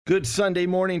Good Sunday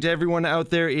morning to everyone out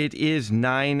there. It is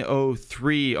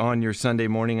 9:03 on your Sunday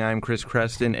morning. I'm Chris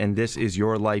Creston, and this is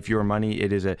Your Life, Your Money.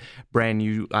 It is a brand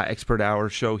new Expert Hour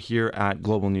show here at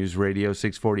Global News Radio,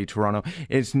 640 Toronto.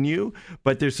 It's new,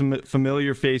 but there's some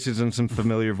familiar faces and some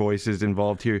familiar voices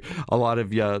involved here. A lot of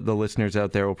the listeners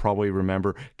out there will probably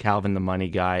remember Calvin the Money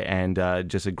Guy, and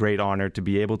just a great honor to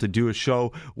be able to do a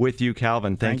show with you,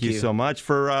 Calvin. Thank you so much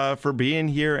for being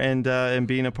here and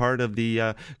being a part of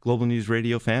the Global News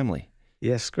Radio family.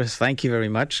 Yes, Chris, thank you very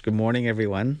much. Good morning,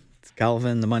 everyone. It's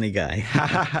Calvin, the Money Guy.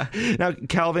 Now,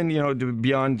 Calvin,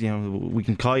 beyond, we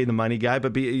can call you the Money Guy,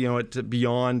 but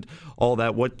beyond all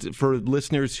that, what for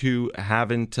listeners who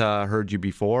haven't heard you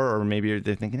before, or maybe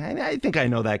they're thinking, I think I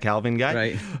know that Calvin guy.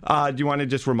 Right. Do you want to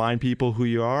just remind people who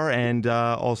you are, and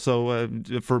also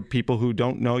for people who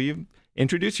don't know you,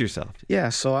 introduce yourself? Yeah,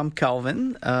 so I'm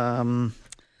Calvin.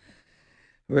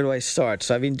 Where do I start?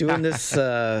 So I've been doing this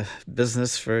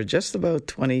business for just about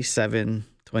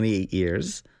 28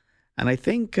 years. And I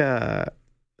think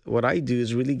what I do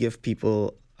is really give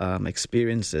people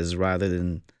experiences rather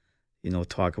than,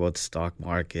 talk about stock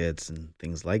markets and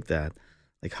things like that.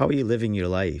 Like, how are you living your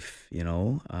life,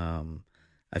 I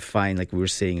find, like we were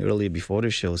saying earlier before the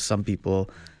show, some people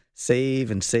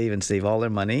save and save and save all their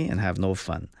money and have no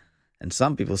fun. And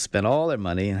some people spend all their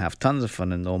money and have tons of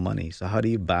fun and no money. So how do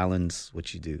you balance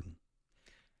what you do?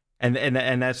 And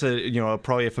that's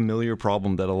probably a familiar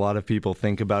problem that a lot of people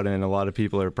think about, and a lot of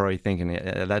people are probably thinking,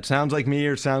 that sounds like me,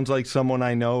 or sounds like someone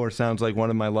I know, or sounds like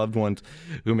one of my loved ones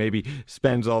who maybe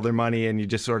spends all their money, and you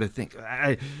just sort of think,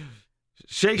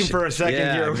 shaking for a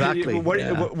second here. Exactly. What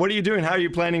are you doing? How are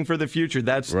you planning for the future?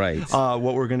 That's right.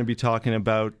 What we're going to be talking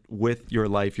about with Your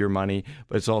Life, Your Money.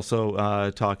 But it's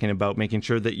also talking about making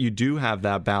sure that you do have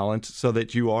that balance so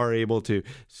that you are able to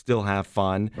still have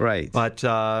fun. Right. But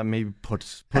maybe put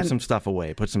some stuff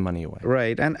away, put some money away.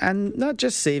 Right. And not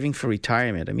just saving for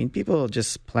retirement. I mean, people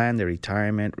just plan their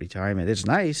retirement. It's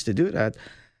nice to do that.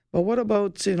 But what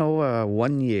about, a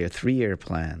 1 year, 3 year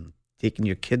plan? Taking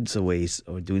your kids away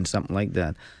or doing something like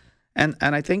that. And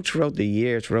I think throughout the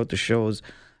year, throughout the shows,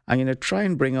 I'm going to try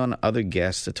and bring on other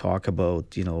guests to talk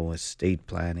about, estate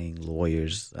planning,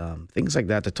 lawyers, things like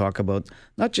that, to talk about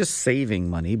not just saving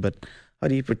money, but how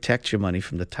do you protect your money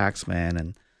from the tax man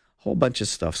and a whole bunch of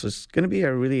stuff. So it's going to be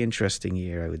a really interesting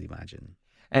year, I would imagine.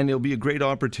 And it'll be a great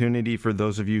opportunity for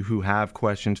those of you who have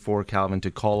questions for Calvin to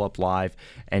call up live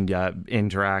and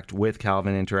interact with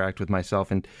Calvin, interact with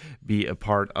myself, and be a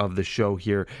part of the show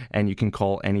here. And you can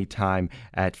call anytime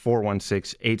at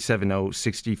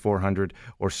 416-870-6400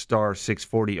 or star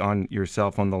 640 on your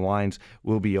cell phone. The lines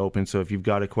will be open. So if you've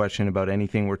got a question about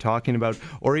anything we're talking about,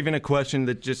 or even a question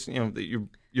that just, that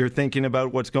you're thinking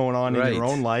about what's going on in your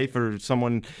own life or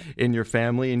someone in your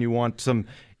family, and you want some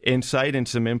insight and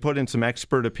some input and some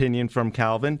expert opinion from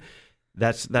Calvin,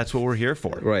 that's what we're here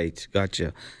for. Right,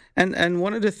 gotcha. And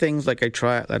one of the things I'm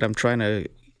trying to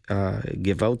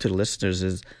give out to the listeners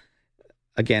is,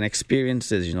 again,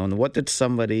 experiences. And what did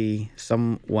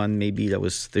someone maybe that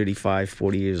was 35,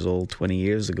 40 years old 20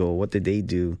 years ago, what did they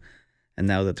do? And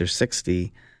now that they're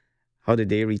 60, how did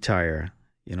they retire?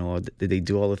 Did they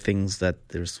do all the things that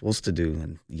they're supposed to do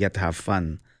and yet have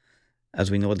fun? As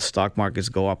we know, the stock markets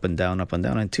go up and down,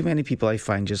 and too many people I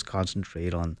find just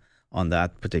concentrate on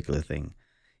that particular thing.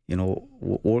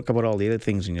 Work about all the other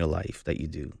things in your life that you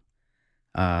do.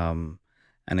 And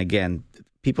again,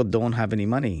 people don't have any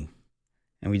money,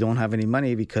 and we don't have any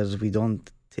money because we don't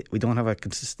have a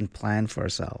consistent plan for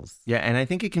ourselves. Yeah, and I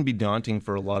think it can be daunting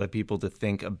for a lot of people to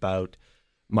think about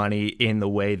money in the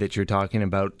way that you're talking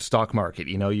about stock market.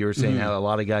 You were saying how a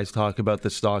lot of guys talk about the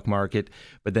stock market,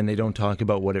 but then they don't talk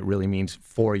about what it really means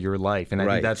for your life. And I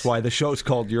think that's why the show's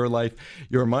called Your Life,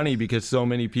 Your Money, because so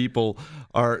many people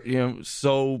are,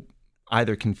 so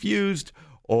either confused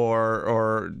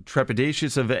or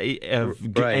trepidatious of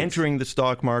entering the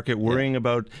stock market, worrying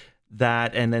about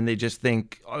that, and then they just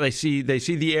think, they see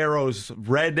the arrows,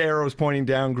 red arrows pointing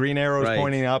down, green arrows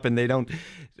pointing up, and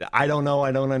I don't know,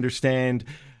 I don't understand.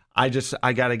 I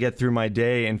got to get through my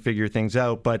day and figure things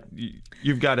out. But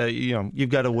you've got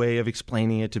a way of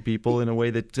explaining it to people in a way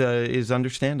that is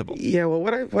understandable. Yeah. Well,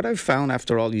 what I've found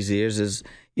after all these years is,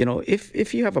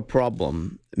 if you have a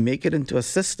problem, make it into a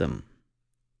system,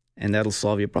 and that'll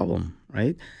solve your problem,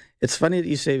 right? It's funny that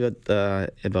you say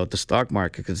about the stock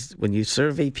market, because when you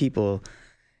survey people,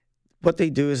 what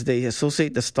they do is they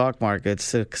associate the stock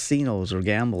markets to casinos or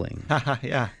gambling.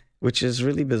 Yeah. Which is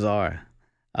really bizarre.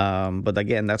 But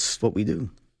again, that's what we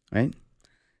do, right?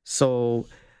 So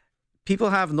people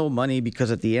have no money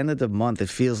because at the end of the month, it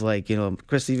feels like,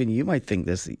 Chris, even you might think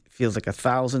this, it feels like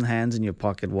 1,000 hands in your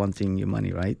pocket wanting your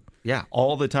money, right? Yeah,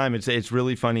 all the time. It's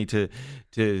really funny to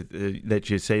that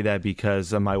you say that,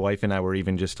 because my wife and I were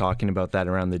even just talking about that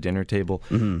around the dinner table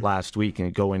last week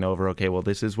and going over, okay, well,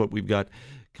 this is what we've got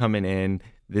coming in.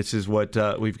 This is what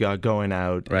we've got going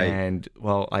out. Right. And,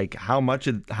 well, like, how much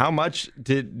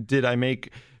did I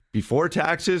make before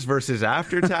taxes versus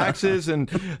after taxes, and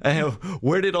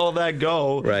where did all that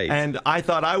go? Right. And I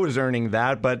thought I was earning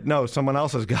that, but no, someone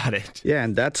else has got it. Yeah,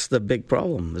 and that's the big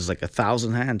problem. There's like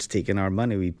 1,000 hands taking our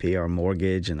money. We pay our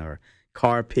mortgage and our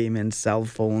car payments, cell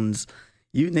phones,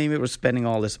 you name it, we're spending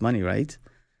all this money, right?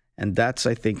 And that's,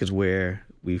 I think, is where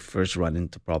we first run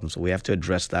into problems. So we have to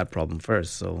address that problem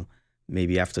first. So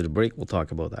maybe after the break, we'll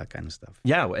talk about that kind of stuff.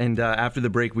 Yeah, and after the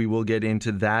break, we will get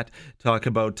into that, talk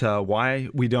about why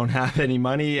we don't have any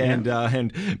money,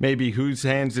 and maybe whose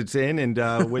hands it's in, and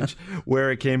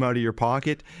where it came out of your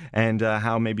pocket, and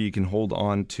how maybe you can hold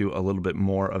on to a little bit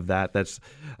more of that. That's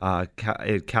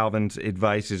Calvin's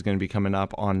advice is going to be coming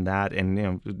up on that,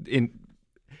 and in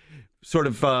sort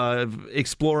of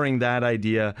exploring that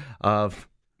idea of,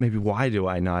 maybe why do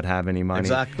I not have any money?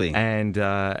 Exactly. And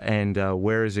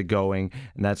where is it going?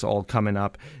 And that's all coming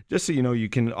up. Just so you know, you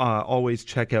can always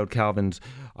check out Calvin's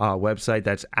website.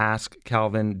 That's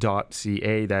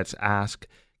askcalvin.ca. That's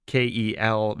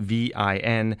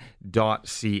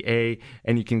askkelvin.ca.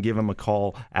 And you can give him a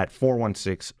call at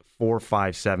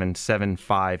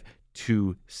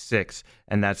 416-457-7526.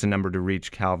 And that's the number to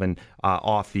reach Calvin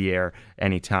off the air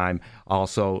anytime.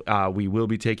 Also, we will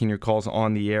be taking your calls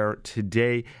on the air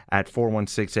today at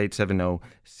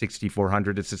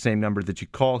 416-870-6400. It's the same number that you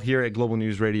call here at Global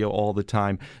News Radio all the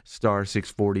time, star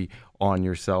 640 on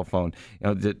your cell phone.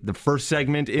 The first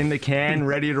segment in the can,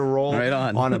 ready to roll right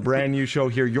on a brand new show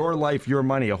here, Your Life, Your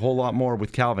Money, a whole lot more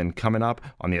with Calvin coming up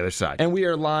on the other side. And we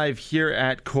are live here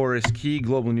at Chorus Key,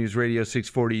 Global News Radio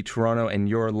 640 Toronto, and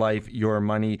Your Life, Your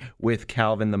Money with Calvin,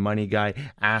 the money guy.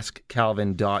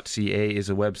 AskCalvin.ca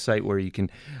is a website where you can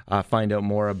find out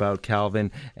more about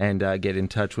Calvin and get in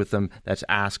touch with them. That's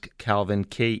AskCalvin,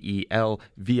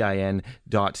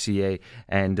 KELVIN.ca.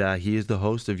 And he is the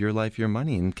host of Your Life, Your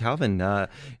Money. And Calvin,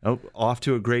 off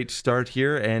to a great start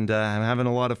here, and I'm having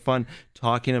a lot of fun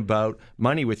talking about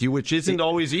money with you, which isn't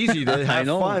always easy to have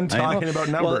fun talking about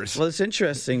numbers. Well, it's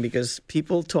interesting because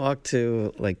people talk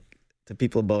to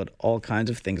people about all kinds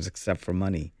of things except for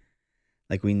money.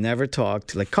 Like, we never talk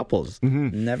to, like, couples,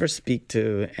 never speak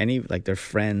to any, like, their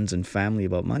friends and family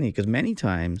about money, because many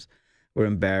times we're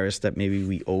embarrassed that maybe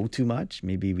we owe too much,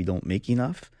 maybe we don't make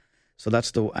enough. So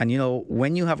and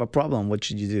when you have a problem, what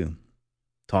should you do?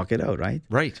 Talk it out, right?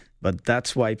 Right. But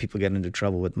that's why people get into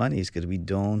trouble with money, is because we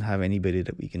don't have anybody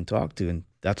that we can talk to. And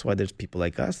that's why there's people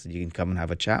like us that you can come and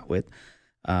have a chat with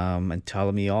and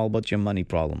tell me all about your money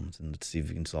problems, and let's see if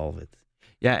we can solve it.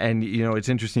 Yeah, and it's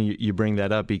interesting you bring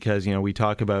that up, because we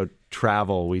talk about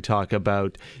travel, we talk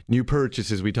about new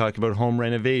purchases, we talk about home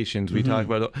renovations, we talk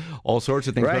about all sorts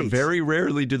of things, right. But very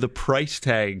rarely do the price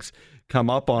tags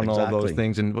come up on all those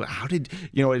things. And how did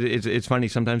it's funny,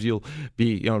 sometimes you'll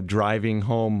be driving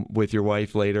home with your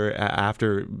wife later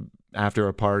after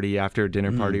a party, after a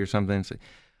dinner party or something, and say,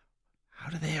 how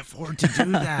do they afford to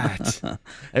do that?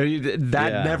 I mean,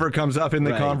 that never comes up in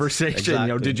the conversation.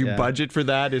 Exactly. Did you budget for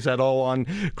that? Is that all on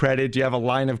credit? Do you have a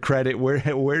line of credit?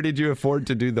 Where did you afford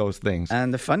to do those things?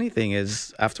 And the funny thing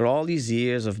is, after all these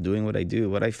years of doing what I do,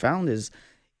 what I found is,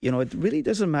 it really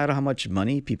doesn't matter how much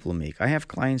money people make. I have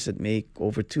clients that make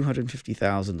over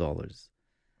 $250,000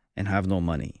 and have no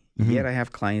money. Mm-hmm. Yet I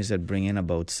have clients that bring in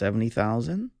about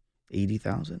 $70,000,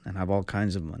 $80,000 and have all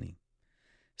kinds of money.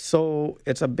 So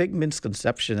it's a big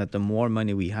misconception that the more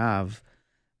money we have,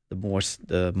 the more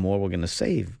we're going to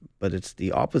save. But it's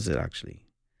the opposite, actually.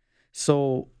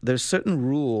 So there's certain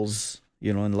rules,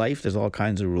 in life, there's all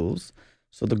kinds of rules.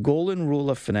 So the golden rule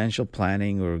of financial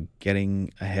planning or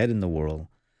getting ahead in the world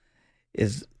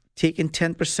is taking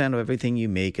 10% of everything you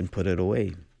make and put it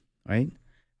away, right?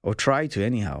 Or try to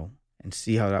anyhow, and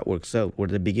see how that works out. We're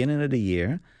at the beginning of the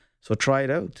year, so try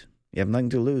it out. You have nothing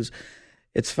to lose.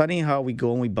 It's funny how we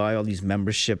go and we buy all these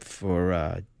membership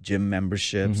for gym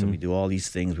memberships, and we do all these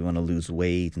things. We want to lose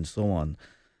weight and so on.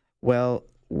 Well,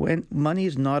 when money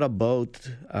is not about,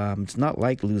 it's not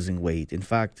like losing weight. In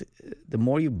fact, the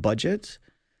more you budget,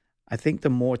 I think the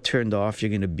more turned off you're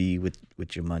going to be with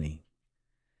your money.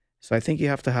 So I think you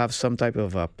have to have some type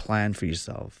of a plan for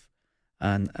yourself.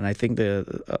 And I think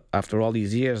after all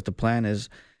these years, the plan is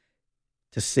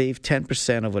to save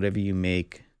 10% of whatever you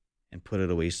make and put it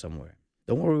away somewhere.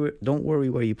 Don't worry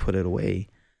where you put it away,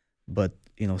 but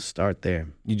start there.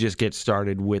 You just get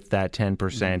started with that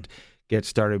 10%. get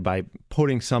started by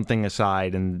putting something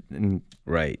aside, and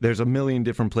Right. there's a million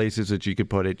different places that you could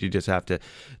put it. You just have to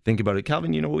think about it.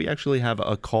 Calvin, we actually have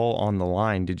a call on the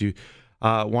line. Did you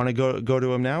want to go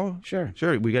to him now? Sure.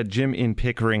 We got Jim in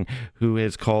Pickering who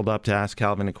has called up to ask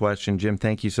Calvin a question. Jim,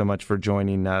 thank you so much for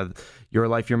joining Your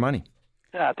Life, Your Money.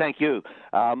 Yeah, thank you.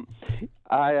 I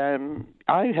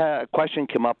had a question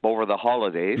came up over the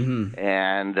holidays,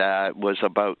 and was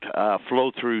about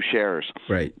flow-through shares.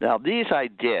 Right. Now, these I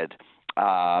did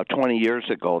 20 years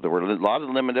ago. There were a lot of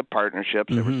limited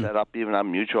partnerships that were set up even on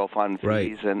mutual fund fees,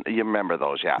 Right. and you remember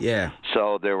those, yeah? Yeah.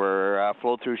 So there were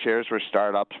flow-through shares for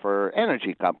startups for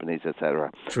energy companies, et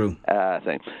cetera. True.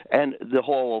 Thing. And the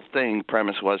whole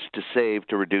premise was to save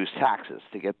to reduce taxes,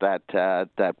 to get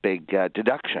that big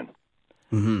deduction.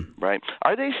 Right?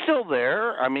 Are they still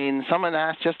there? I mean, someone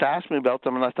just asked me about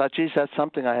them, and I thought, geez, that's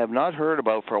something I have not heard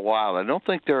about for a while. I don't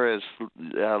think they're as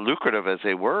lucrative as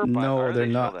they were. But No, they're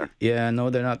not. There? Yeah, no,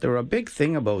 they're not. They were a big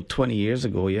thing about 20 years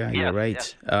ago. Yeah, you're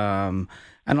right. Yeah.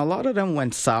 And a lot of them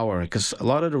went sour because a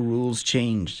lot of the rules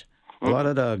changed. A lot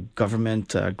of the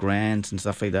government grants and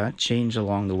stuff like that changed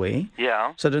along the way.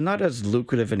 Yeah. So they're not as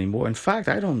lucrative anymore. In fact,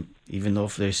 I don't even know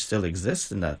if they still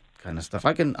exist in that kind of stuff.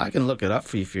 I can look it up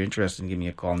for you if you're interested and give me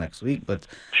a call next week. But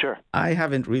sure, I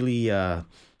haven't really.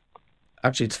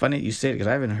 Actually, it's funny you say it because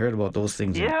I haven't heard about those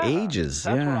things in ages.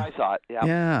 That's what I thought. Yeah.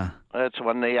 Yeah. That's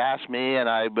when they asked me, and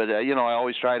I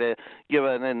always try to give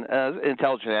an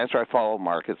intelligent answer. I follow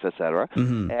markets, etc.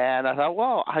 And I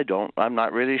thought, I'm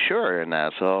not really sure in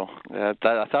that, so I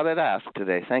thought I'd ask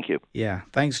today. Thank you. Yeah.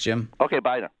 Thanks, Jim. Okay,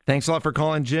 bye now. Thanks a lot for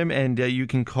calling, Jim, and you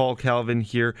can call Calvin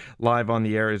here live on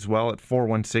the air as well at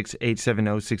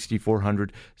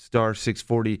 416-870-6400, star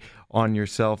 640 on your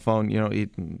cell phone.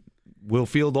 We'll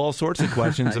field all sorts of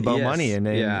questions about yes, money, and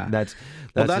that's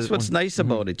what's nice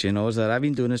about it, is that I've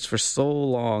been doing this for so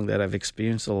long that I've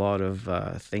experienced a lot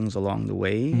of things along the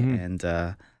way, and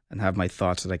have my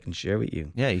thoughts that I can share with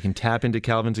you. Yeah, you can tap into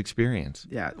Calvin's experience.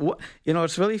 Yeah,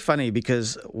 it's really funny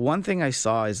because one thing I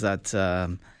saw is that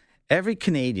every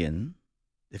Canadian,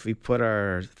 if we put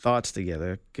our thoughts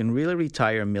together, can really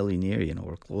retire a millionaire,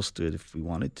 or close to it if we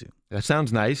wanted to. That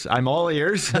sounds nice. I'm all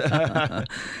ears.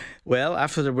 Well,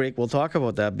 after the break, we'll talk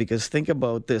about that because think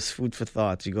about this, food for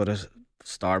thought. You go to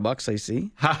Starbucks, I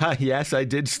see. Yes, I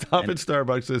did stop at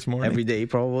Starbucks this morning. Every day,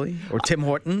 probably. Or Tim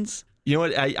Hortons. You know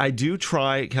what? I do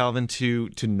try, Calvin, to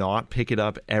not pick it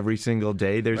up every single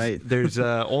day. There's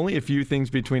only a few things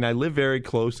between. I live very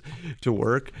close to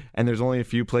work, and there's only a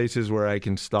few places where I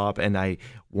can stop. And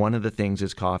one of the things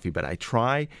is coffee, but I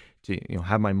try to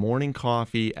have my morning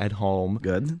coffee at home.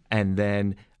 Good. And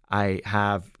then I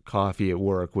have coffee at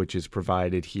work, which is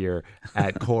provided here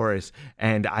at Chorus.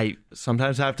 And I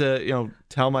sometimes have to,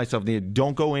 tell myself,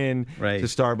 don't go in to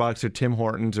Starbucks or Tim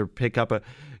Hortons or pick up a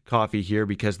coffee here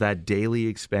because that daily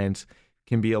expense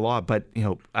can be a lot. But,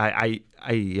 I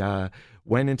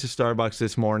went into Starbucks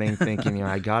this morning thinking,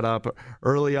 I got up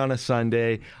early on a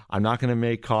Sunday. I'm not going to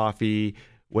make coffee,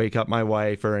 wake up my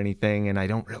wife or anything, and I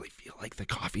don't really feel like the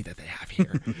coffee that they have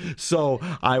here. So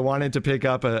I wanted to pick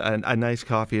up a nice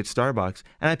coffee at Starbucks,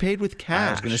 and I paid with cash.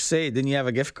 I was going to say, didn't you have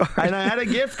a gift card? And I had a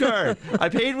gift card. I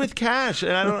paid with cash,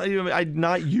 and I'm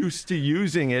not used to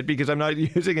using it because I'm not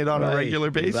using it on a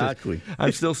regular basis. Exactly.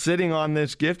 I'm still sitting on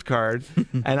this gift card,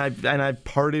 and I've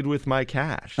parted with my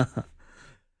cash.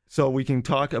 So we can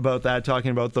talk about that,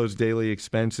 talking about those daily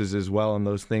expenses as well, and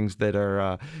those things that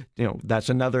are, that's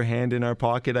another hand in our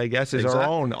pocket, I guess, is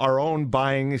our own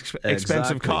buying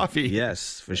expensive coffee.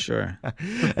 Yes, for sure.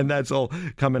 And that's all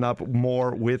coming up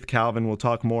more with Calvin. We'll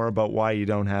talk more about why you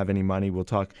don't have any money. We'll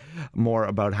talk more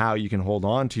about how you can hold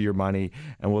on to your money,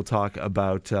 and we'll talk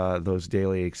about those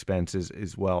daily expenses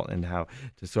as well and how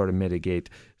to sort of mitigate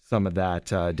some of that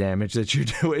damage that you're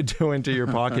doing to your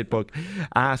pocketbook.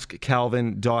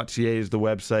 AskCalvin.ca is the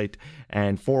website,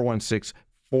 and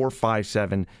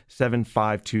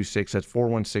 416-457-7526. That's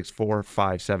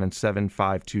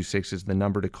 416-457-7526 is the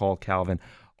number to call Calvin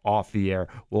off the air.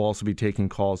 We'll also be taking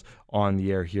calls on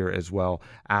the air here as well.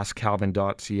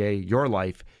 AskCalvin.ca, your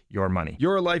life, your money.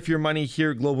 Your life, your money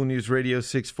here, Global News Radio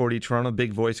 640 Toronto.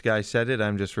 Big voice guy said it.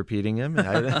 I'm just repeating him.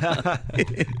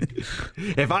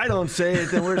 If I don't say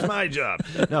it, then where's my job?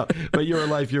 No, but your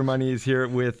life, your money is here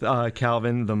with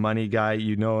Calvin, the money guy.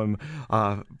 You know him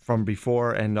from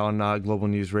before and on Global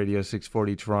News Radio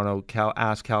 640 Toronto.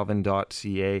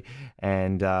 AskCalvin.ca,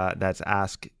 and that's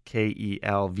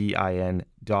AskKelvin.ca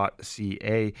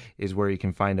is where you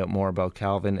can find out more about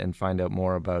Calvin and find out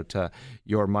more about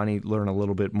your money, learn a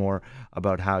little bit more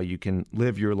about how you can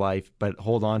live your life, but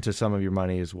hold on to some of your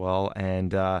money as well.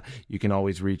 And you can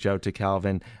always reach out to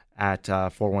Calvin at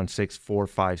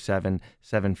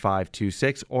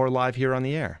 416-457-7526 or live here on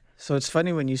the air. So it's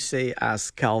funny when you say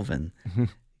ask Calvin,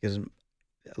 because a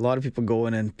lot of people go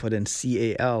in and put in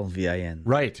Calvin.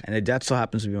 Right. And that so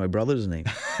happens to be my brother's name.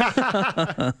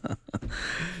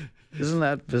 Isn't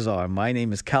that bizarre? My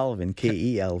name is Calvin,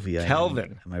 Kelvin.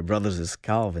 Kelvin. And my brother's is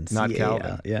Calvin, Not C-A-L.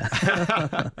 Calvin.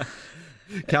 Yeah.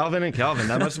 Calvin and Calvin.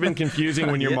 That must have been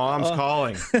confusing when your mom's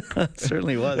calling. It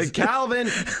certainly was. Calvin.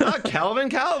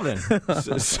 Calvin.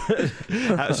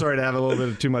 Sorry to have a little bit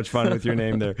of too much fun with your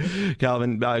name there,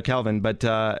 Calvin. But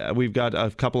we've got a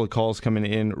couple of calls coming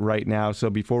in right now. So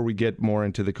before we get more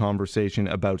into the conversation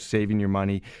about saving your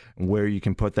money and where you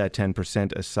can put that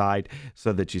 10% aside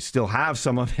so that you still have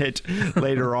some of it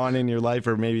later on in your life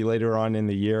or maybe later on in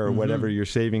the year or whatever you're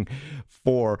saving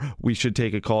for, we should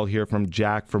take a call here from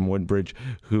Jack from Woodbridge,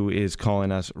 who is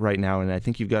calling us right now. And I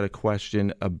think you've got a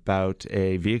question about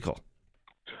a vehicle.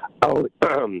 Oh,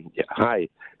 yeah, hi.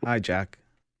 Hi, Jack.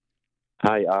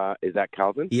 Hi, is that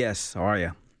Calvin? Yes, how are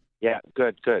you? Yeah,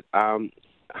 good. I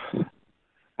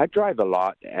drive a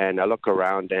lot, and I look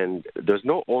around, and there's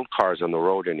no old cars on the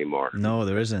road anymore. No,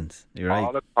 there isn't. You're right.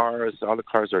 All the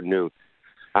cars are new.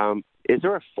 Is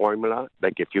there a formula,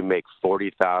 like if you make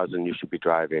 $40,000, you should be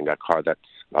driving a car that's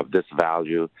of this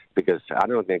value? Because I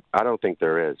don't think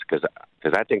there is. Because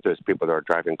I think there's people that are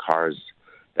driving cars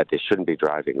that they shouldn't be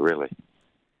driving, really.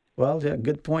 Well, yeah,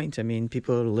 good point. I mean,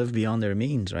 people live beyond their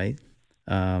means, right?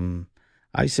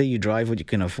 I say you drive what you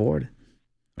can afford,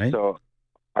 right? So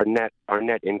our net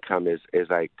income is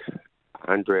like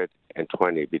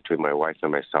 120 between my wife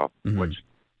and myself. What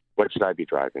should I be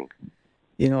driving?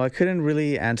 You know, I couldn't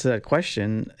really answer that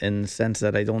question in the sense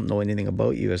that I don't know anything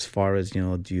about you as far as,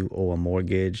 do you owe a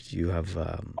mortgage? Do you have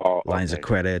lines of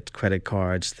credit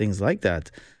cards, things like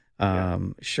that?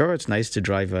 Sure, it's nice to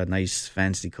drive a nice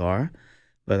fancy car,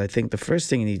 but I think the first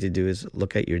thing you need to do is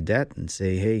look at your debt and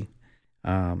say, hey,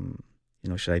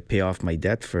 should I pay off my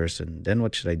debt first? And then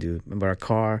what should I do? Remember, our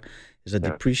car is a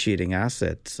depreciating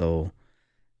asset. So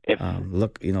have a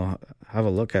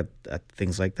look at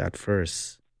things like that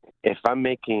first. If I'm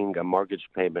making a mortgage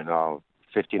payment of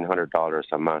 $1,500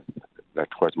 a month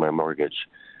towards my mortgage,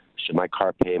 should my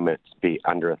car payments be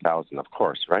under $1,000? Of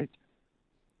course, right?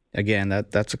 Again,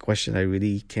 that's a question I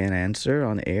really can't answer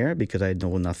on air because I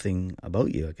know nothing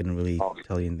about you. I couldn't really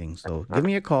tell you anything. So give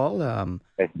me a call, and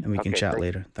we can chat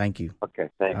later. Thank you. Okay,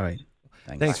 thanks. All right.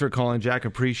 Thanks for calling, Jack.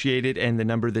 Appreciate it. And the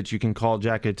number that you can call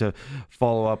Jack to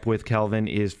follow up with Calvin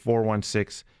is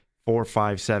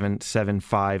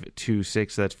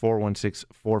 416-457-7526. That's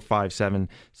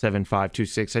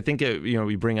 416-457-7526. I think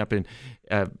we bring up an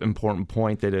important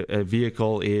point that a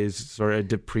vehicle is sort of a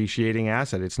depreciating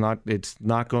asset. It's not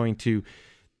going to.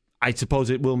 I suppose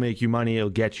it will make you money. It'll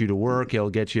get you to work. It'll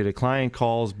get you to client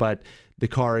calls, but the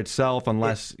car itself,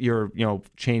 unless you're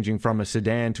changing from a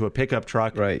sedan to a pickup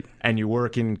truck, right, and you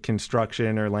work in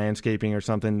construction or landscaping or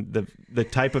something, the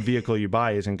type of vehicle you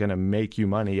buy isn't going to make you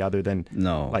money other than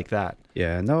like that.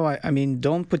 Yeah, no, I mean,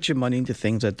 don't put your money into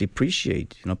things that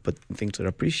depreciate. Put things that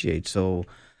appreciate. So,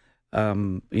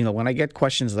 when I get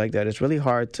questions like that, it's really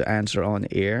hard to answer on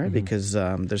air because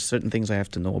there's certain things I have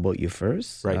to know about you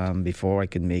first, right, before I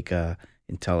can make a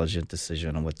intelligent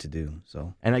decision on what to do.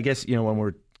 So, and I guess when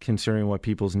we're considering what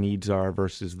people's needs are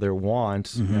versus their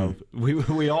wants,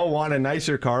 we all want a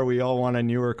nicer car, we all want a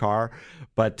newer car,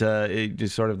 but it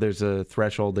just sort of there's a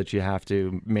threshold that you have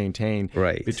to maintain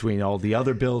between all the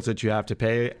other bills that you have to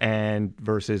pay and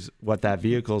versus what that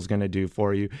vehicle is going to do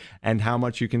for you and how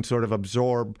much you can sort of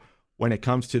absorb when it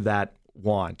comes to that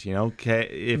want.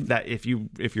 If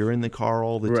you're in the car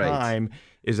all the time,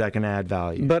 is that going to add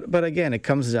value? But again, it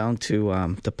comes down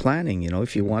to the planning.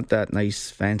 If you want that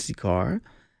nice fancy car,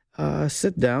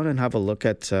 sit down and have a look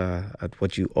at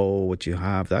what you owe, what you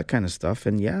have, that kind of stuff.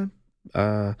 And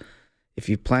if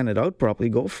you plan it out properly,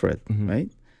 go for it, right?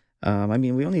 I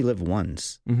mean, we only live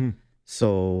once.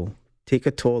 So take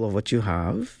a toll of what you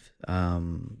have,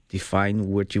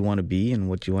 define what you want to be and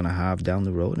what you want to have down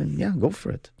the road, and go for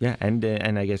it. Yeah, and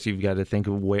I guess you've got to think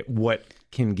of what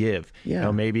can give. Yeah.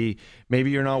 Maybe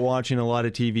you're not watching a lot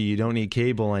of TV, you don't need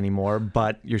cable anymore,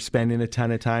 but you're spending a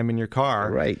ton of time in your car.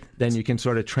 Right. Then you can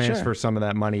sort of transfer some of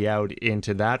that money out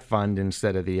into that fund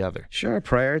instead of the other. Sure,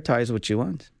 prioritize what you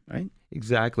want, right?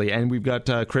 Exactly. And we've got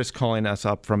Chris calling us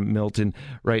up from Milton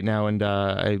right now,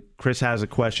 and Chris has a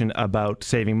question about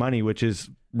saving money, which is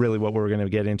really what we're going to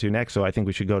get into next, so I think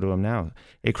we should go to him now.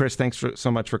 Hey, Chris, thanks so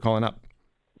much for calling up.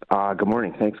 Good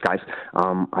morning. Thanks, guys.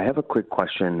 I have a quick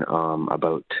question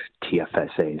about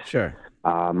TFSAs. Sure.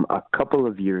 A couple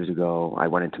of years ago, I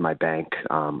went into my bank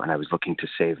and I was looking to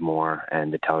save more,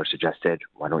 and the teller suggested,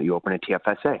 why don't you open a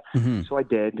TFSA? Mm-hmm. So I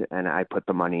did, and I put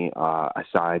the money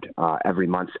aside every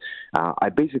month. I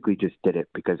basically just did it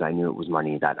because I knew it was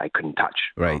money that I couldn't touch.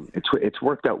 Right. It's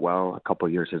worked out well. A couple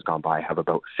of years has gone by. I have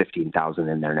about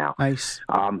 $15,000 in there now. Nice.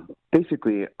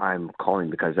 Basically, I'm calling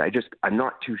because I'm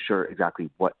not too sure exactly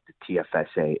what the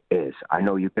TFSA is. I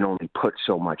know you can only put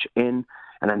so much in.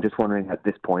 And I'm just wondering at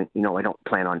this point, I don't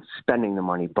plan on spending the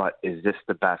money, but is this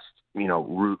the best,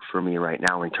 route for me right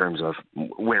now in terms of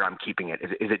where I'm keeping it?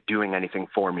 Is it doing anything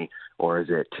for me, or is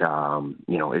it,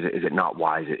 is it not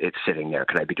wise? It's sitting there.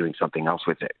 Could I be doing something else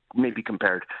with it? Maybe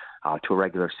compared to a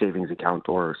regular savings account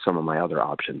or some of my other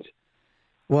options.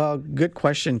 Well, good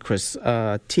question, Chris.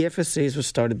 TFSAs were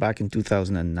started back in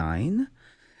 2009.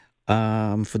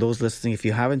 For those listening, if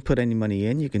you haven't put any money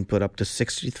in, you can put up to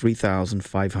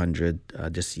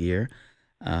 $63,500 this year,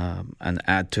 and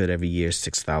add to it every year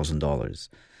 $6,000.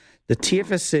 The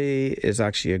TFSA is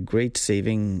actually a great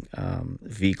saving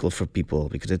vehicle for people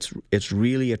because it's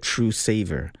really a true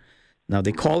saver. Now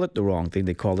they call it the wrong thing;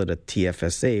 they call it a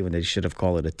TFSA when they should have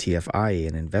called it a TFIA,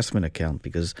 an investment account.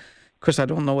 Because, Chris, I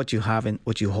don't know what you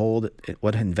hold,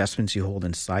 what investments you hold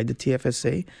inside the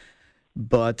TFSA.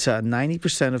 But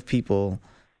 90% of people,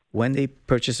 when they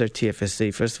purchase their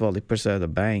TFSA, first of all, they purchase it at a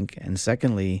bank. And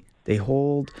secondly, they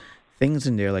hold things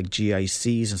in there like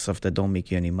GICs and stuff that don't make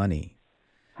you any money.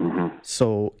 Mm-hmm.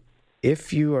 So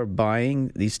if you are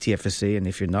buying these TFSA, and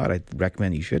if you're not, I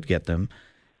recommend you should get them,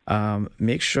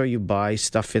 make sure you buy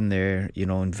stuff in there,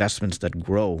 investments that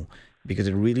grow, because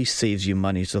it really saves you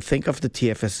money. So think of the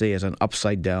TFSA as an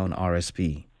upside-down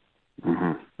RSP.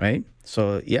 Mm-hmm. Right?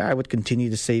 So, yeah, I would continue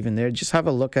to save in there. Just have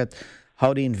a look at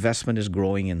how the investment is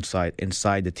growing inside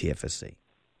the TFSA.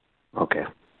 Okay.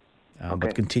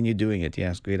 But continue doing it.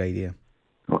 Yes, great idea.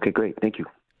 Okay, great. Thank you.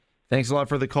 Thanks a lot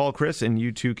for the call, Chris. And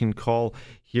you too can call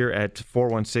here at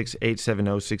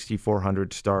 416-870-6400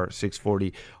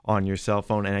 *640 on your cell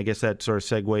phone. And I guess that sort of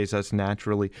segues us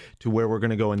naturally to where we're going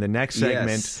to go in the next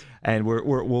segment. Yes. And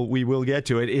we will get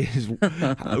to it. Is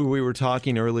we were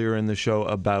talking earlier in the show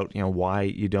about why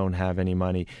you don't have any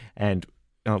money, and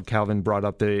Calvin brought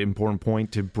up the important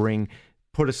point to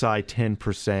put aside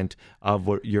 10% of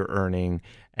what you're earning.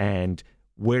 And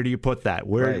where do you put that?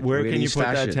 Where can you put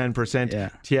that 10%? Yeah.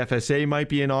 TFSA might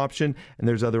be an option, and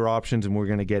there's other options, and we're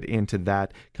going to get into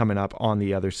that coming up on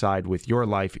the other side with Your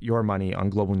Life, Your Money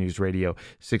on Global News Radio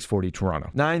 640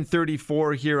 Toronto.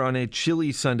 9:34 here on a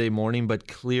chilly Sunday morning, but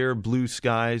clear blue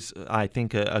skies, I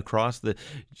think, across the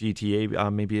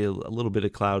GTA. Maybe a little bit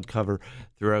of cloud cover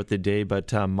throughout the day,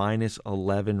 but minus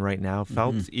 11 right now.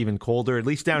 Felt even colder, at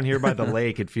least down here by the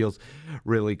lake. It feels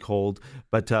really cold,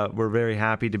 but we're very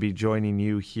happy to be joining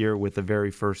you here with the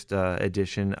very first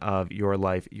edition of Your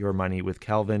Life, Your Money with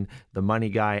Kelvin, the money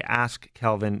guy.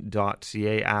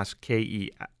 AskKelvin.ca, ask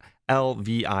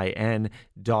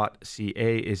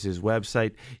KELVIN.ca is his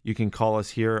website. You can call us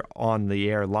here on the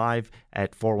air live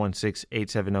at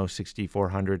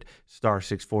 416-870-6400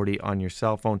 *640 on your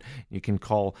cell phone. You can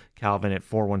call Calvin at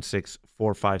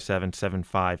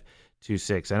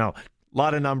 416-457-7526. I know, a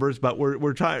lot of numbers, but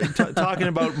we're talking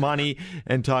about money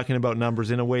and talking about numbers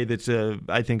in a way that's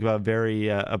I think very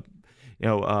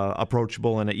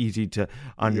approachable and easy to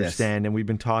understand. Yes. And we've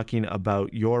been talking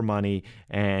about your money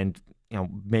and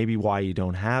maybe why you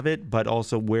don't have it, but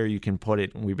also where you can put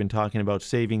it. And we've been talking about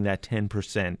saving that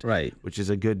 10%, right? Which is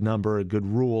a good number, a good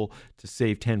rule to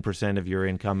save 10% of your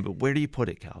income. But where do you put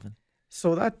it, Calvin?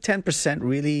 So that 10%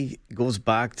 really goes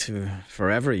back to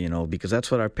forever, because that's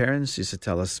what our parents used to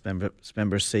tell us,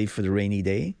 remember, save for the rainy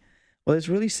day. Well, it's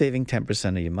really saving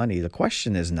 10% of your money. The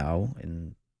question is now,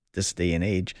 in this day and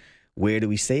age, where do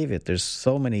we save it? There's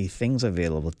so many things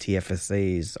available,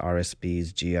 TFSAs,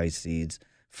 RSPs, GICs,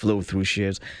 flow-through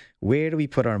shares. Where do we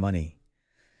put our money?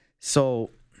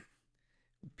 So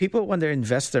people, when they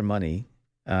invest their money,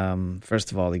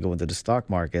 first of all, they go into the stock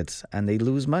markets and they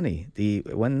lose money.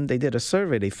 When they did a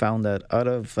survey, they found that out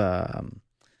of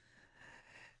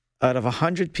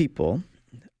 100 people,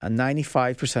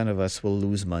 95% of us will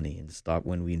lose money in the stock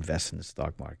when we invest in the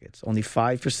stock markets. Only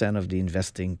 5% of the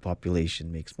investing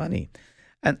population makes money.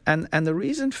 And the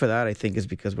reason for that, I think, is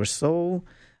because we're so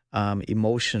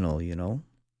emotional,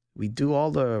 We do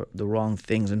all the wrong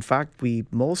things. In fact,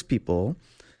 most people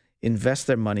invest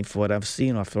their money, for what I've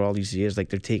seen after all these years, like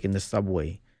they're taking the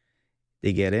subway.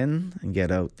 They get in and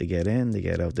get out. They get in, they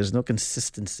get out. There's no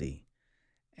consistency.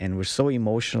 And we're so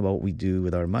emotional about what we do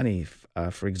with our money.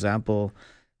 For example,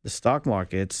 the stock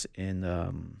markets in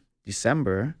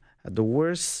December had the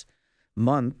worst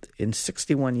month in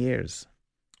 61 years.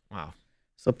 Wow.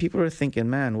 So people are thinking,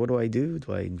 man, what do I do?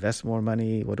 Do I invest more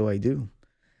money? What do I do?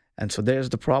 And so there's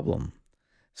the problem.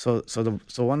 So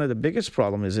one of the biggest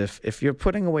problems is if you're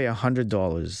putting away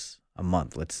 $100 a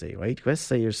month, let's say, right? Let's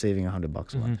say you're saving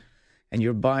 $100 a month, and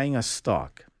you're buying a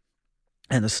stock,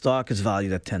 and the stock is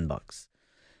valued at $10.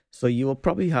 So you will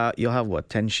probably you'll have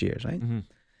what, 10 shares, right?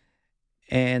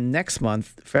 And next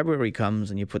month, February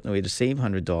comes, and you're putting away the same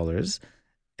 $100,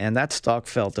 and that stock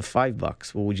fell to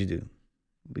 $5. What would you do?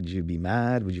 Would you be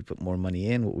mad? Would you put more money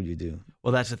in? What would you do?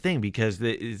 Well, that's the thing, because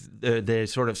the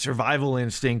sort of survival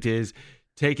instinct is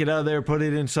take it out of there, put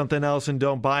it in something else, and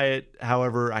don't buy it.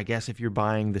 However, I guess if you're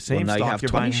buying the same stock,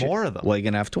 you're buying more of them. Well, you're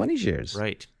going to have 20 shares.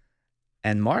 Right.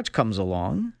 And March comes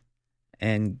along,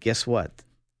 and guess what?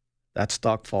 That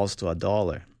stock falls to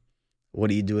 $1. What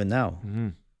are you doing now?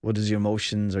 What is your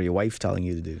emotions or your wife telling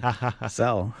you to do?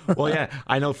 Sell. Well, yeah,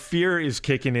 I know fear is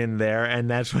kicking in there, and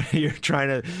that's when you're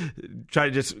trying to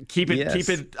just keep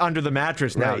it under the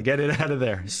mattress now. Right. Get it out of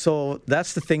there. So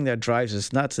that's the thing that drives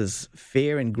us nuts is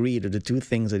fear and greed are the two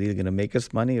things that are either going to make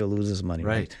us money or lose us money.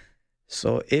 Right.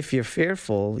 So if you're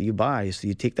fearful, you buy. So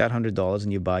you take that $100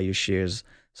 and you buy your shares.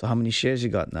 So how many shares you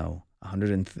got now?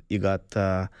 100. You got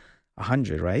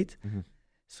 100, right?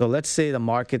 So let's say the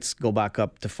markets go back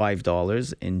up to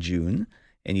 $5 in June,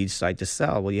 and you decide to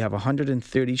sell. Well, you have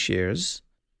 130 shares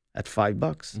at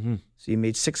 $5. So you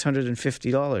made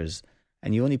 $650,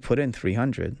 and you only put in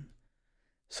 300.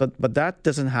 So, but that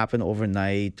doesn't happen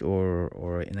overnight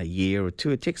or in a year or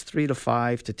two. It takes 3 to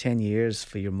 5 to 10 years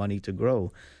for your money to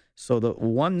grow. So the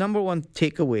number one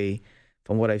takeaway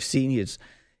from what I've seen is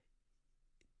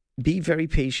be very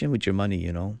patient with your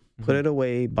money, Put it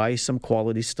away, buy some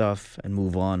quality stuff, and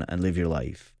move on and live your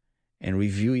life. And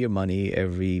review your money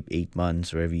every 8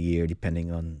 months or every year,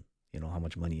 depending on, how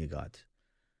much money you got.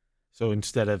 So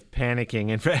instead of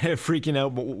panicking and freaking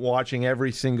out, but watching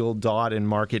every single dot in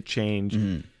market change,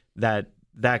 that'll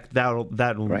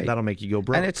make you go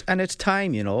broke. And it's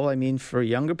time, I mean, for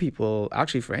younger people,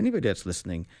 actually for anybody that's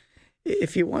listening,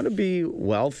 if you want to be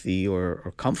wealthy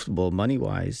or comfortable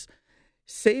money-wise,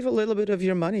 save a little bit of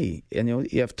your money. And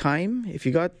you have time. If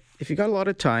you got a lot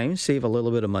of time, save a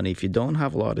little bit of money. If you don't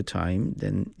have a lot of time,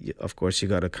 then of course you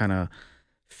got to kind of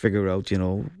figure out,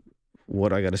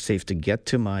 what I got to save to get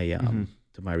to my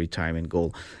to my retirement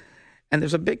goal. And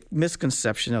there's a big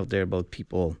misconception out there about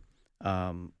people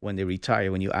when they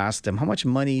retire. When you ask them, how much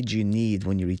money do you need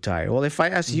when you retire? Well, if I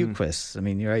ask you, Chris, I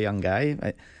mean, you're a young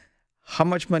guy. How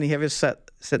much money have you sit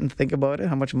and think about it?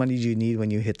 How much money do you need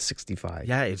when you hit 65?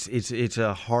 Yeah, it's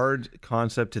a hard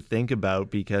concept to think about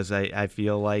because I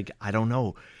feel like I don't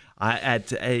know.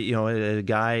 A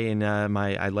guy in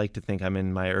I like to think I'm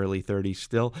in my early 30s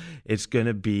still. It's going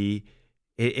to be.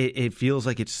 It feels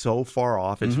like it's so far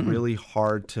off. It's really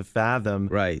hard to fathom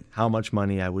how much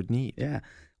money I would need. Yeah.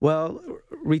 Well,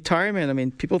 retirement. I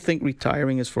mean, people think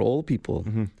retiring is for old people.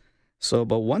 So,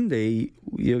 but one day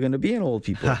you're going to be an old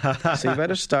people. So you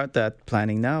better start that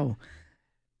planning now.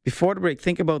 Before the break,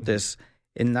 think about this.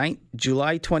 In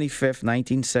July 25th,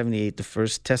 1978, the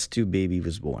first test tube baby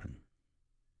was born.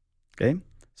 Okay?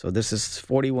 So this is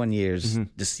 41 years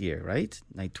this year, right?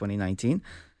 2019.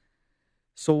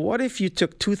 So what if you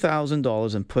took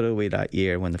 $2,000 and put it away that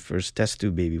year when the first test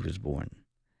tube baby was born,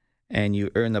 and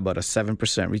you earned about a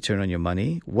 7% return on your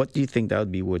money? What do you think that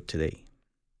would be worth today?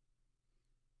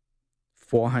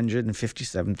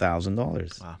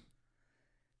 $457,000. Wow.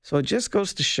 So it just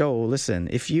goes to show, listen,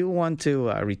 if you want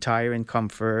to retire in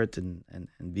comfort and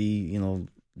be,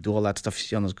 do all that stuff you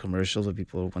see on those commercials of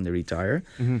people when they retire,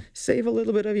 save a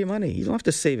little bit of your money. You don't have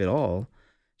to save it all.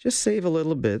 Just save a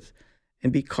little bit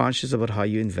and be conscious about how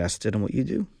you invest it and what you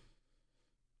do.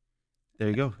 There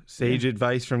you go. Sage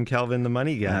advice from Kelvin, the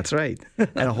money guy. That's right.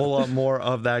 And a whole lot more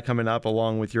of that coming up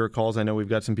along with your calls. I know we've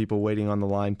got some people waiting on the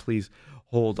line. Please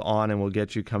hold on and we'll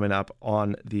get you coming up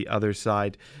on the other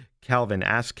side. Kelvin,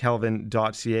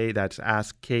 askkelvin.ca. That's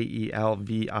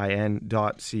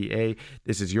askkelvin.ca.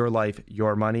 This is Your Life,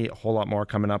 Your Money. A whole lot more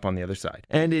coming up on the other side.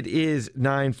 And it is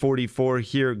 9:44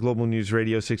 here at Global News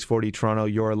Radio 640 Toronto.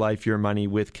 Your Life, Your Money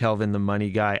with Kelvin, the money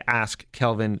guy.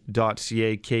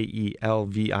 Askkelvin.ca,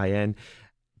 KELVIN.ca.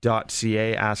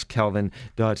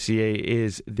 AskKelvin.ca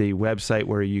is the website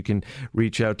where you can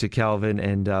reach out to Kelvin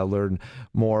and learn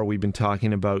more. We've been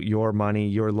talking about your money,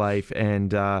 your life,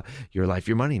 and Your Life,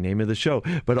 Your Money, name of the show,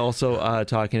 but also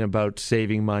talking about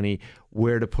saving money,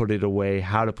 where to put it away,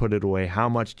 how to put it away, how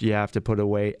much do you have to put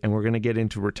away, and we're going to get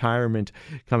into retirement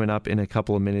coming up in a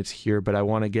couple of minutes here, but I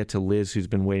want to get to Liz, who's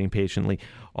been waiting patiently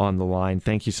on the line.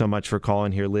 Thank you so much for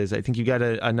calling here, Liz. I think you got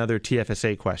another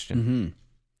TFSA question.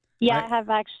 Yeah, I have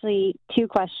actually two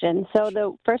questions. So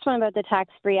the first one about the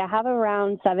tax-free, I have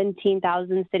around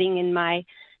 $17,000 sitting in my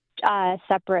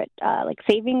separate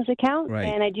savings account, Right.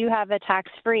 and I do have a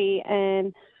tax-free,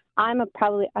 and I'm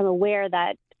aware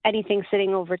that anything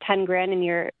sitting over $10,000 in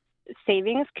your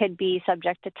savings could be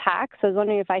subject to tax. So I was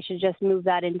wondering if I should just move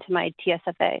that into my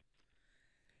TSFA.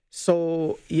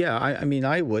 So, yeah, I mean,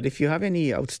 I would. If you have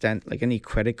any outstanding, like any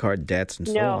credit card debts and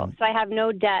so on. No, so I have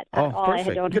no debt at all.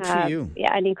 Perfect. I don't Good have for you.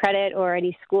 any credit or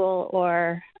any school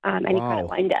or any credit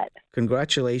line debt.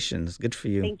 Congratulations. Good for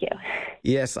you. Thank you.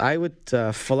 Yes, I would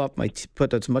fill up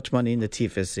put as much money in the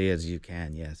TFSA as you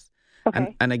can, yes.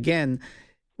 Okay. And again,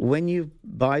 when you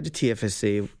buy the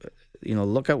TFSA,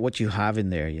 look at what you have in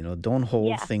there. Don't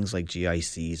hold things like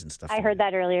GICs and stuff. I heard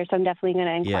that earlier, so I'm definitely going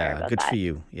to inquire about that. Yeah, good for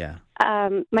you. Yeah.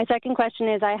 My second question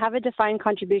is, I have a defined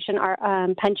contribution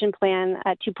pension plan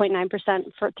at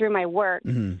 2.9% through my work,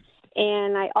 and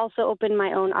I also opened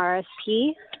my own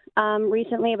RSP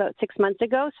recently, about 6 months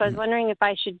ago. So I was wondering if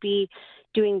I should be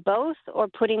doing both or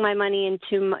putting my money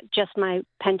into just my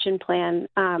pension plan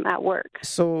at work.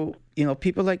 So,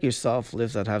 people like yourself,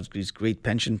 Liz, that have these great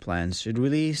pension plans should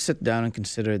really sit down and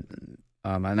consider,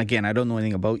 and again, I don't know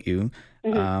anything about you,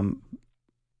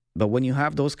 but when you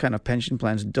have those kind of pension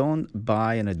plans, don't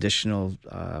buy an additional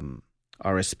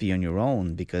RSP on your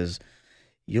own, because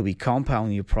you'll be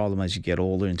compounding your problem as you get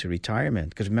older into retirement.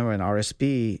 Because remember, an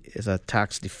RSP is a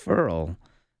tax deferral,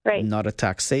 right, not a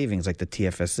tax savings like the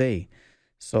TFSA.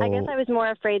 So I guess I was more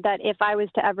afraid that if I was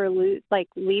to ever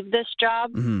leave this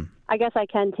job, I guess I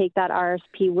can take that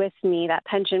RSP with me, that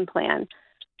pension plan.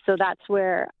 So that's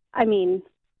where,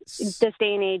 this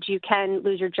day and age, you can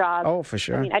lose your job. Oh, for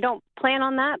sure. I don't plan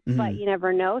on that, but you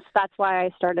never know. So that's why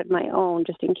I started my own,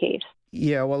 just in case.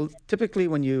 Yeah, well, typically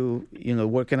when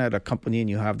working at a company and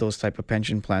you have those type of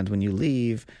pension plans, when you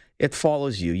leave, it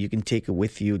follows you. You can take it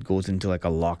with you. It goes into like a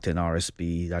locked-in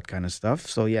RSP, that kind of stuff.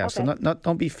 So yeah, okay. So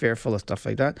don't be fearful of stuff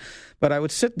like that. But I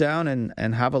would sit down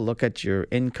and have a look at your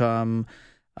income.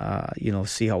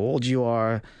 See how old you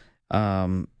are,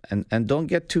 and don't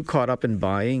get too caught up in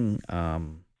buying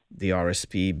the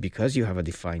RSP because you have a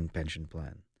defined pension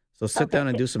plan. So sit down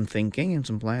and do some thinking and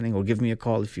some planning, or give me a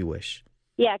call if you wish.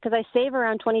 Yeah, because I save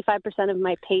around 25% of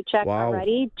my paycheck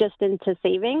already just into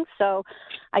savings. So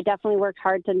I definitely worked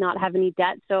hard to not have any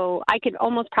debt. So I could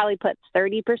almost probably put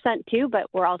 30% too, but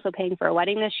we're also paying for a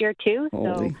wedding this year too.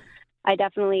 So I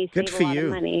definitely save a lot of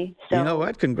money. So. You know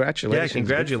what? Congratulations. Yeah,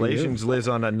 congratulations, Liz,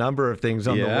 on a number of things,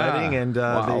 on the wedding and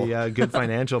the good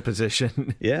financial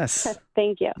position. Yes.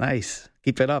 Thank you. Nice.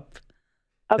 Keep it up.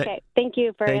 Okay, thank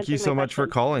you for Thank you so my much for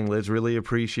calling, Liz. Really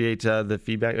appreciate the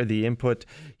feedback or the input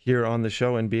here on the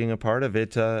show and being a part of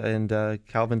it. And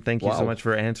Calvin, thank you so much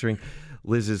for answering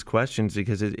Liz's questions,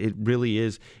 because it really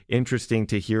is interesting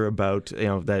to hear about,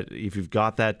 that if you've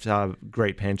got that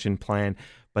great pension plan,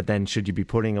 but then should you be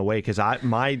putting away? Because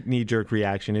my knee-jerk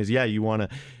reaction is, you want to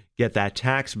get that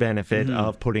tax benefit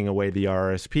of putting away the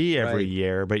RSP every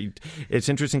year. But it's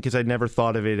interesting because I'd never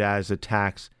thought of it as a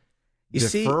tax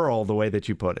deferral, the way that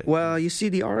you put it. Well, you see,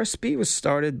 the RSP was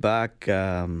started back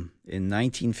in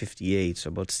 1958, so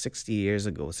about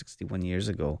 61 years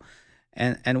ago.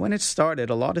 And when it started,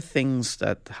 a lot of things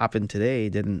that happened today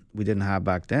we didn't have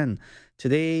back then.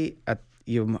 Today, at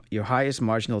your highest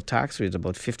marginal tax rate is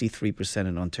about 53%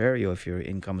 in Ontario if your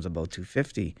income is about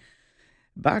 $250.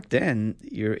 Back then,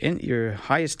 your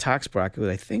highest tax bracket,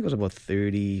 I think, was about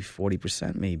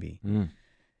 30-40% maybe.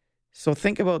 So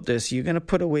think about this. You're going to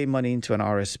put away money into an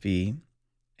RSP,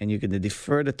 and you're going to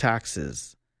defer the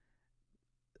taxes.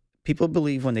 People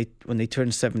believe when they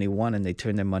turn 71 and they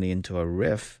turn their money into a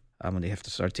RIF, when they have to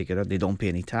start taking it out, they don't pay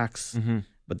any tax.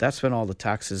 But that's when all the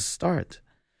taxes start.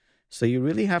 So you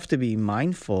really have to be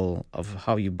mindful of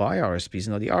how you buy RSPs.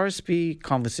 Now, the RSP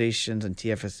conversations and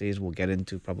TFSAs we'll get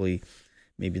into probably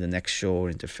maybe the next show or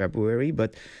into February,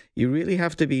 but you really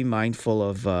have to be mindful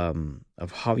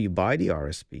of how you buy the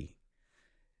RSP.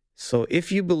 So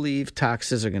if you believe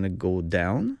taxes are going to go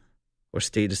down or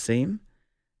stay the same,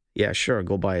 yeah, sure,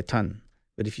 go buy a ton.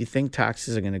 But if you think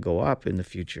taxes are going to go up in the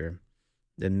future,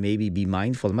 then maybe be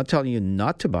mindful. I'm not telling you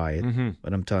not to buy it,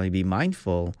 but I'm telling you be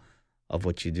mindful of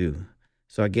what you do.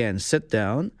 So again, sit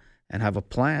down and have a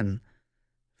plan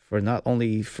for not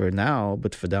only for now,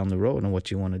 but for down the road and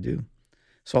what you want to do.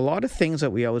 So a lot of things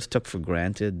that we always took for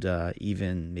granted,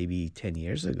 even maybe 10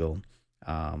 years ago,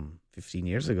 15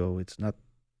 years ago,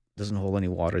 doesn't hold any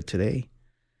water today.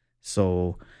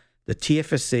 So the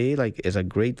TFSA is a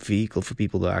great vehicle for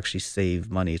people to actually save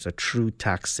money. It's a true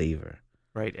tax saver.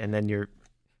 Right, and then you're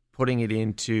putting it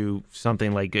into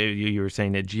something like you were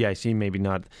saying, that GIC, maybe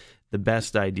not the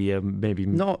best idea. Maybe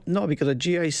No, because a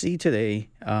GIC today,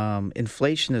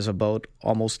 inflation is about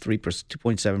almost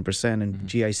 2.7%, and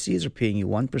GICs are paying you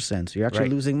 1%. So you're actually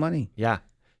losing money. Yeah.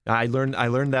 I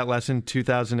learned that lesson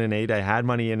 2008. I had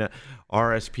money in a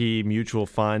RSP mutual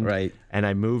fund, right, and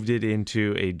I moved it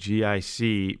into a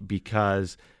GIC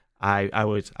because I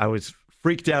was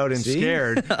freaked out and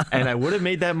scared, and I would have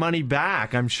made that money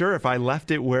back, I'm sure, if I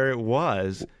left it where it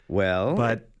was. Well,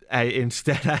 but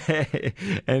instead I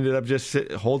ended up just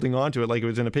holding on to it like it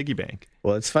was in a piggy bank.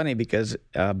 Well, it's funny because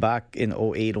back in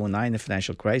 2008, 2009, the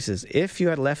financial crisis, if you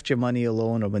had left your money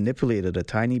alone or manipulated a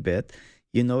tiny bit,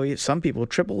 some people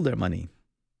tripled their money.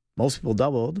 Most people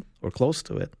doubled or close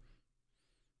to it.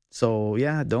 So,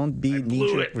 yeah, don't be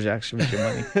knee-jerk reaction with your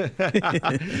money.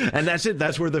 And that's it.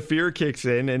 That's where the fear kicks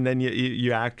in, and then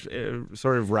you act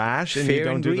sort of rash and you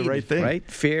don't do the right thing. Right?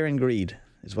 Fear and greed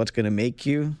is what's going to make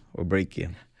you or break you.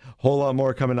 Whole lot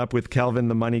more coming up with Kelvin,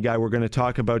 the money guy. We're going to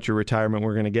talk about your retirement.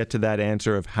 We're going to get to that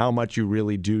answer of how much you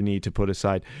really do need to put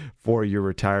aside for your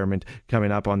retirement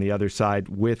coming up on the other side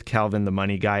with Kelvin, the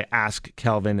money guy.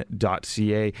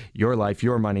 AskKelvin.ca. Your life,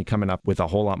 your money coming up with a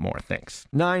whole lot more. Thanks.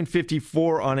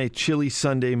 9:54 on a chilly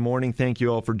Sunday morning. Thank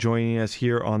you all for joining us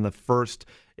here on the first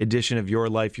edition of Your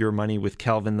Life, Your Money with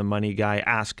Kelvin, the money guy.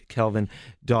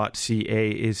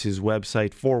 AskKelvin.ca is his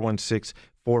website.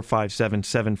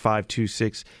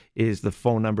 416-457-7526 is the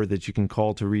phone number that you can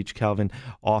call to reach Kelvin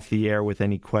off the air with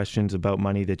any questions about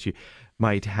money that you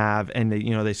might have. And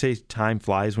they say time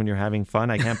flies when you're having fun.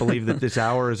 I can't believe that this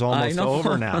hour is almost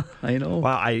over now. I know.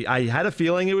 Wow, I had a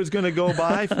feeling it was going to go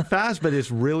by fast, but it's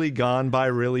really gone by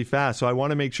really fast. So I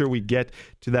want to make sure we get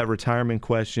to that retirement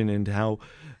question and how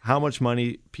much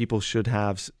money people should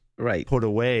have put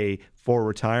away for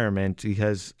retirement,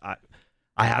 because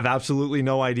I have absolutely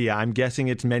no idea. I'm guessing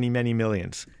it's many, many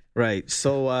millions. Right.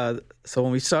 So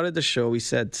when we started the show, we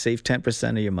said save 10%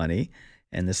 of your money.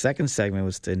 And the second segment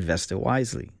was to invest it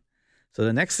wisely. So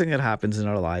the next thing that happens in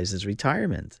our lives is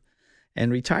retirement. And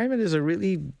retirement is a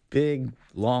really big,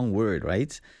 long word,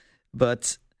 right?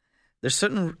 But there's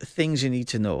certain things you need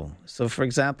to know. So, for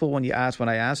example, when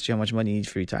I asked you how much money you need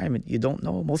for retirement, you don't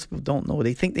know. Most people don't know.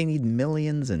 They think they need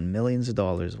millions and millions of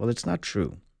dollars. Well, it's not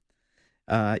true.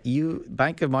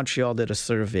 Bank of Montreal did a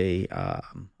survey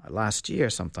last year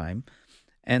sometime,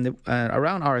 and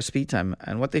around RSP time,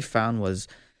 and what they found was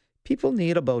people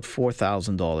need about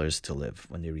 $4,000 to live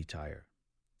when they retire.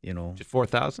 Just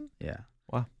 $4,000? Yeah.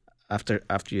 Wow. After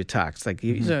your tax, like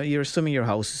you're assuming your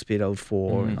house is paid out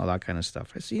for and all that kind of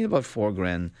stuff. So you need about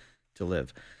 $4,000 to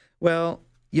live. Well,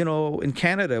 in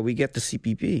Canada we get the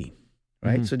CPP,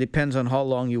 right? So it depends on how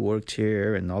long you worked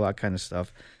here and all that kind of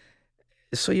stuff.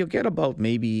 So you'll get about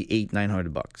maybe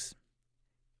 $800-900.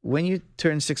 When you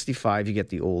turn 65, you get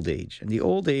the old age. And the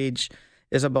old age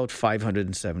is about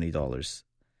 $570.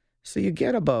 So you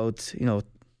get about,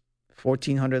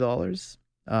 $1,400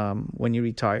 when you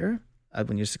retire,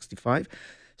 when you're 65.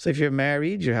 So if you're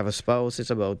married, you have a spouse, it's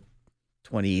about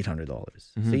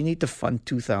 $2,800. So you need to fund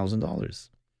 $2,000.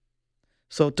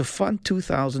 So to fund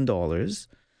 $2,000,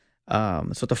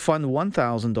 so to fund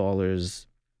 $1,000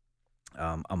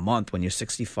 a month when you're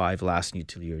 65, lasting you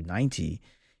till you're 90,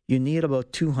 you need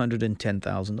about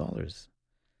 $210,000.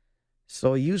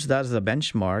 So use that as a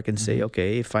benchmark and say,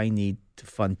 okay, if I need to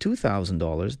fund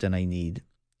 $2,000, then I need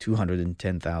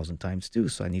 210,000 times 2,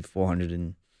 so I need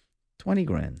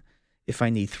 $420,000. If I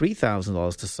need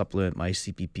 $3,000 to supplement my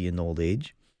CPP in old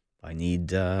age, I need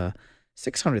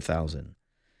 $600,000.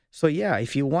 So yeah,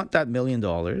 if you want that $1 million,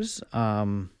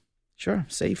 sure,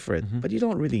 save for it, but you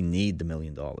don't really need the $1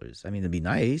 million. I mean, it'd be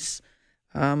nice,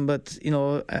 but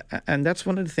and that's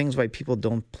one of the things why people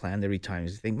don't plan their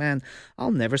retirement. They think, man,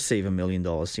 I'll never save $1 million.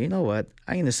 So you know what?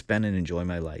 I'm going to spend and enjoy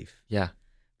my life. Yeah,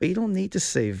 but you don't need to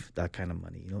save that kind of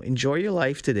money. Enjoy your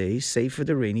life today, save for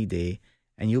the rainy day,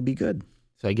 and you'll be good.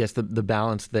 So I guess the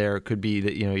balance there could be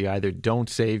that you either don't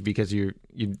save because you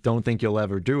don't think you'll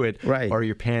ever do it, right, or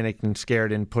you're panicked and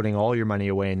scared and putting all your money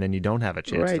away, and then you don't have a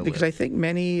chance. Right, to because live. I think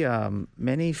many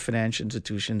financial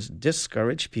institutions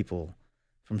discourage people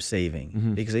from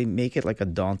saving because they make it like a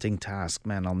daunting task.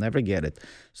 Man, I'll never get it.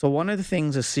 So one of the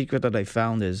things, a secret that I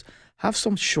found is have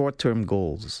some short-term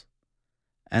goals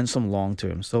and some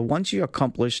long-term. So once you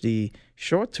accomplish the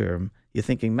short-term, you're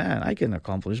thinking, man, I can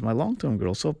accomplish my long-term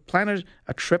goal. So plan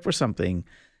a trip or something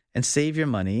and save your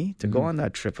money to go on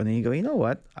that trip. And then you go, you know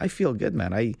what? I feel good,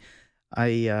 man. I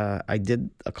did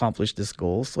accomplish this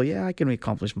goal. So yeah, I can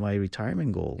accomplish my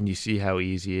retirement goal. And you see how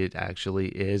easy it actually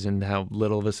is and how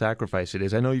little of a sacrifice it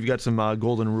is. I know you've got some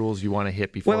golden rules you want to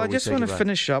hit before we say goodbye. Well, I just want to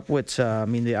finish up with,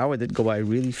 the hour did go by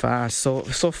really fast. So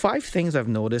 5 things I've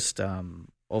noticed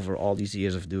over all these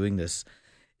years of doing this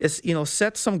is,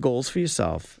 set some goals for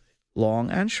yourself,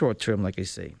 long and short term, like I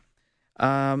say.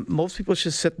 Most people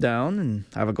should sit down and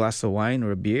have a glass of wine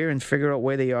or a beer and figure out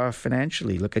where they are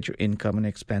financially. Look at your income and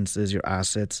expenses, your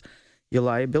assets, your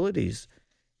liabilities.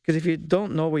 Because if you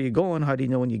don't know where you're going, how do you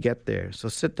know when you get there? So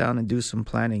sit down and do some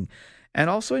planning. And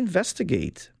also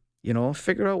investigate,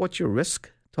 figure out what your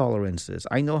risk tolerance is.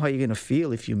 I know how you're going to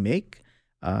feel if you make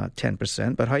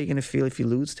 10%, but how are you going to feel if you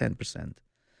lose 10%?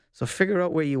 So figure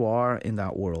out where you are in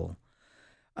that world.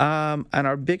 And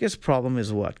our biggest problem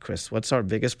is what, Chris? What's our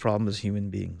biggest problem as human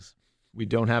beings? We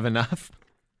don't have enough.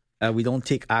 We don't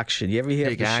take action. You ever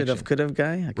hear the should have, could have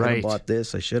guy? I could have bought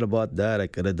this. I should have bought that. I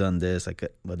could have done this.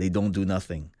 But they don't do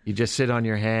nothing. You just sit on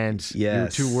your hands.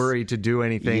 Yes. You're too worried to do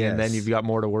anything, and then you've got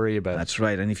more to worry about. That's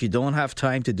right. And if you don't have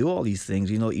time to do all these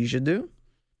things, you know what you should do?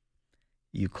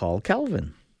 You call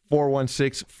Kelvin.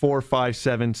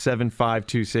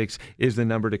 416-457-7526 is the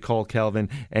number to call Kelvin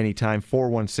anytime.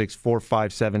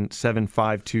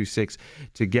 416-457-7526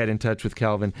 to get in touch with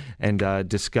Kelvin and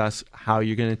discuss how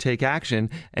you're going to take action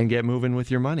and get moving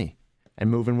with your money and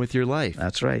moving with your life.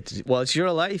 That's right. Well, it's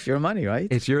your life, your money, right?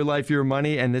 It's your life, your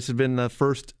money, and this has been the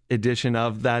first edition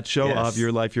of that show of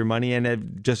Your Life, Your Money,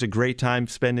 and just a great time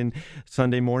spending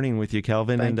Sunday morning with you,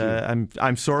 Kelvin. Thank you.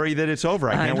 I'm sorry that it's over.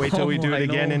 I can't wait till we do it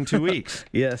again in 2 weeks.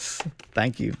 Yes,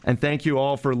 thank you. And thank you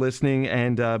all for listening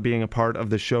and being a part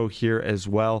of the show here as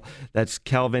well. That's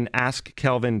Kelvin,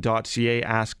 askkelvin.ca,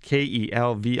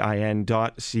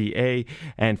 askkelvin.ca,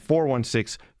 and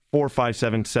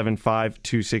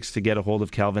 416-457-7526 to get a hold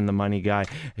of Kelvin, the money guy,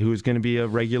 who is going to be a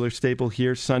regular staple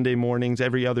here Sunday mornings,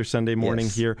 every other Sunday morning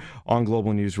here on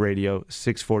Global News Radio,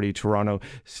 640 Toronto.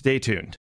 Stay tuned.